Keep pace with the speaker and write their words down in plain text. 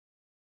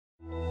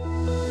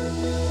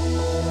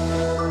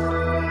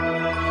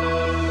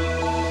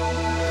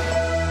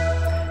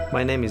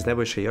My name is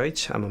Nebojša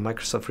Jojić. I'm a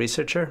Microsoft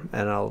researcher,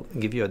 and I'll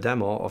give you a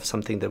demo of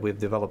something that we've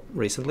developed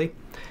recently.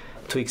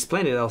 To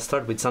explain it, I'll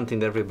start with something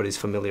that everybody's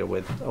familiar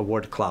with, a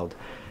word cloud.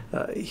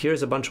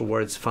 Here's a bunch of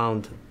words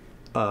found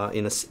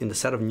in the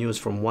set of news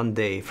from one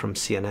day from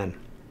CNN.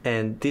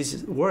 And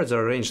these words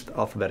are arranged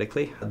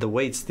alphabetically. The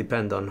weights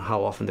depend on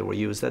how often they were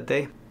used that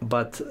day.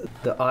 But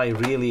the eye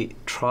really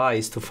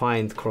tries to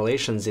find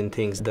correlations in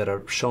things that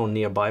are shown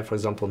nearby, for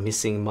example,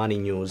 missing money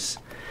news.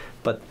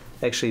 But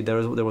actually,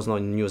 there was no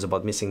news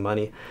about missing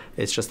money.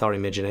 It's just our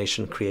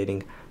imagination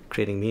creating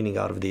meaning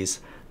out of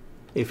these.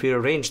 If we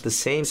arrange the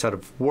same set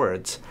of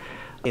words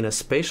in a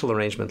spatial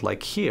arrangement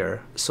like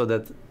here, so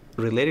that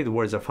related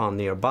words are found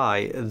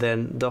nearby,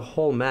 then the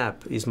whole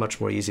map is much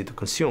more easy to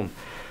consume.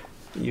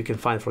 You can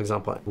find, for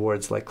example,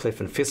 words like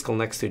cliff and fiscal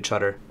next to each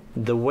other.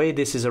 The way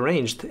this is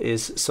arranged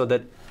is so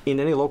that in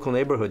any local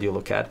neighborhood you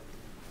look at,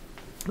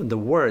 the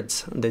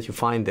words that you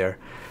find there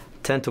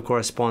tend to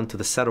correspond to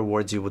the set of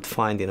words you would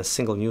find in a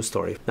single news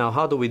story. Now,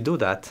 how do we do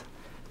that?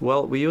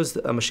 Well, we used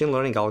a machine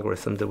learning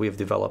algorithm that we've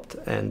developed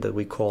and that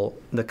we call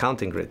the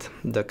counting grid.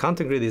 The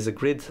counting grid is a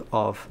grid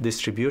of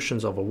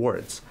distributions of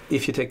words.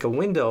 If you take a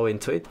window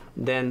into it,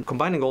 then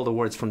combining all the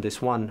words from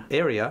this one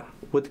area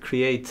would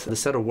create the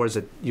set of words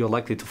that you're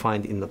likely to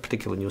find in a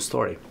particular news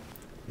story.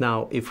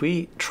 Now, if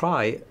we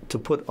try to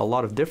put a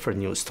lot of different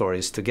news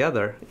stories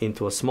together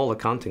into a smaller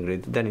counting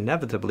grid, then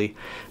inevitably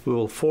we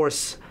will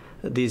force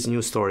these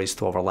news stories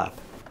to overlap.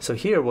 So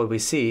here what we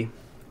see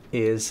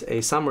is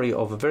a summary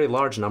of a very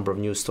large number of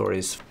news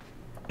stories.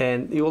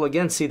 And you will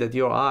again see that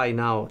your eye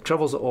now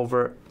travels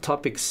over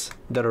topics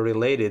that are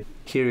related.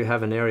 Here you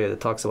have an area that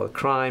talks about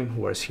crime,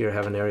 whereas here you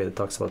have an area that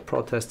talks about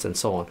protests and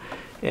so on.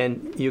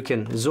 And you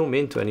can zoom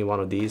into any one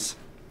of these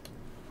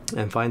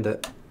and find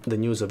the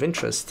news of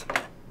interest.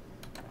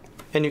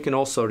 And you can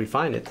also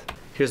refine it.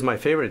 Here's my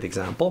favorite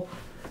example.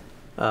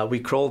 We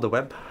crawled the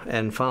web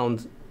and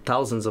found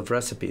thousands of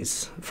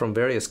recipes from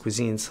various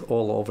cuisines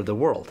all over the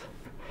world.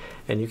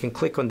 And you can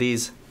click on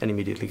these and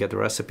immediately get the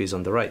recipes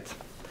on the right.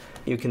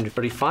 You can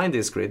refine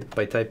this grid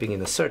by typing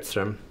in a search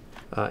term.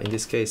 In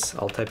this case,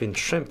 I'll type in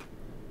shrimp,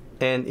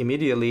 and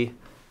immediately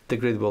the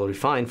grid will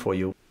refine for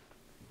you.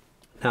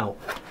 Now,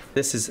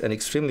 this is an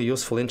extremely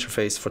useful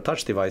interface for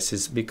touch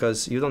devices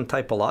because you don't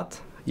type a lot,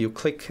 you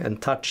click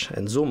and touch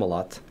and zoom a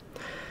lot.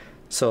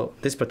 So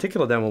this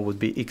particular demo would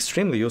be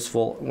extremely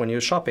useful when you're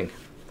shopping.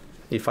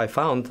 If I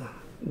found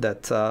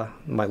that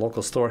my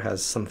local store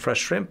has some fresh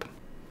shrimp,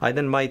 I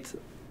then might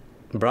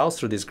browse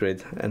through this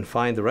grid and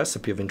find the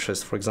recipe of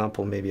interest. For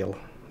example, maybe I'll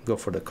go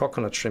for the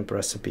coconut shrimp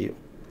recipe.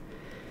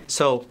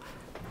 So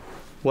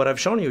what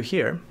I've shown you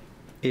here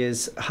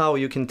is how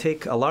you can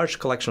take a large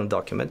collection of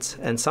documents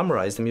and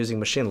summarize them using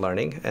machine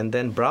learning and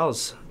then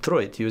browse through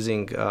it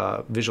using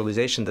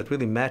visualization that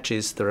really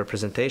matches the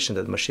representation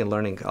that machine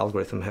learning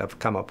algorithms have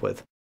come up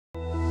with.